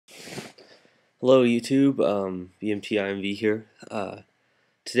Hello YouTube, BMTIMV here.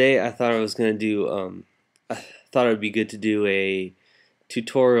 Today I thought I thought it would be good to do a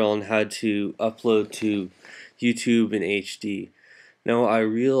tutorial on how to upload to YouTube in HD. Now I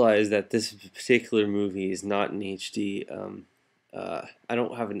realize that this particular movie is not in HD. I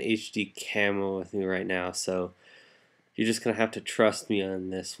don't have an HD camera with me right now, so you're just gonna have to trust me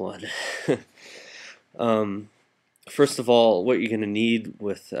on this one. um, First of all, what you're gonna need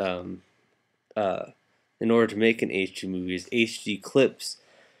with uh, in order to make an HD movie is HD clips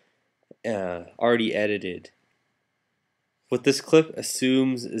already edited. What this clip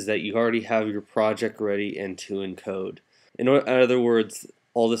assumes is that you already have your project ready and to encode. In other words,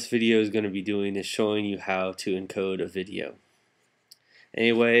 all this video is going to be doing is showing you how to encode a video.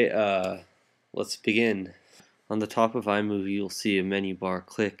 Anyway, let's begin. On the top of iMovie, you'll see a menu bar.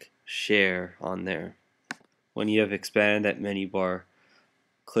 Click Share on there. When you have expanded that menu bar,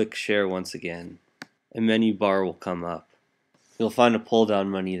 click Share once again. A menu bar will come up. You'll find a pull down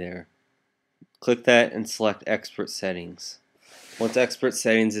menu there. Click that and select Export Settings. Once Export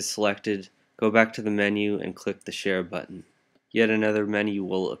Settings is selected, go back to the menu and click the Share button. Yet another menu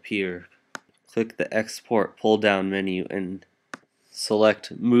will appear. Click the Export pull down menu and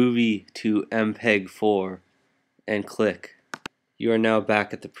select Movie to MPEG-4 and click. You are now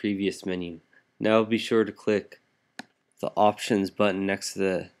back at the previous menu. Now be sure to click the Options button next to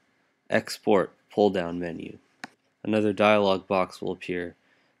the Export pull down menu. Another dialog box will appear.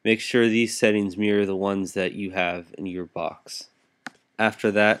 Make sure these settings mirror the ones that you have in your box.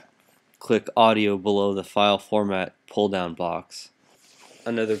 After that, click Audio below the File Format pull-down box.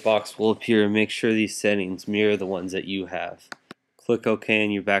 Another box will appear. Make sure these settings mirror the ones that you have. Click OK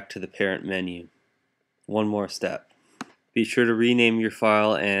and you're back to the parent menu. One more step. Be sure to rename your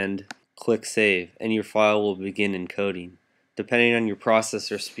file and click Save, and your file will begin encoding. Depending on your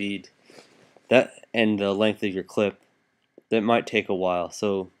processor speed and the length of your clip, that might take a while,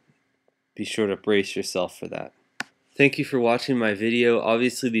 so be sure to brace yourself for that. Thank you for watching my video.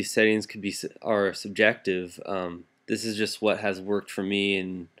 Obviously these settings are subjective. This is just what has worked for me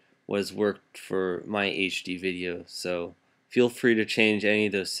and what has worked for my HD video, so feel free to change any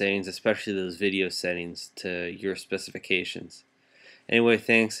of those settings, especially those video settings, to your specifications. Anyway,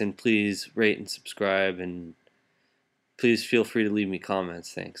 thanks, and please rate and subscribe, and please feel free to leave me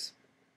comments. Thanks.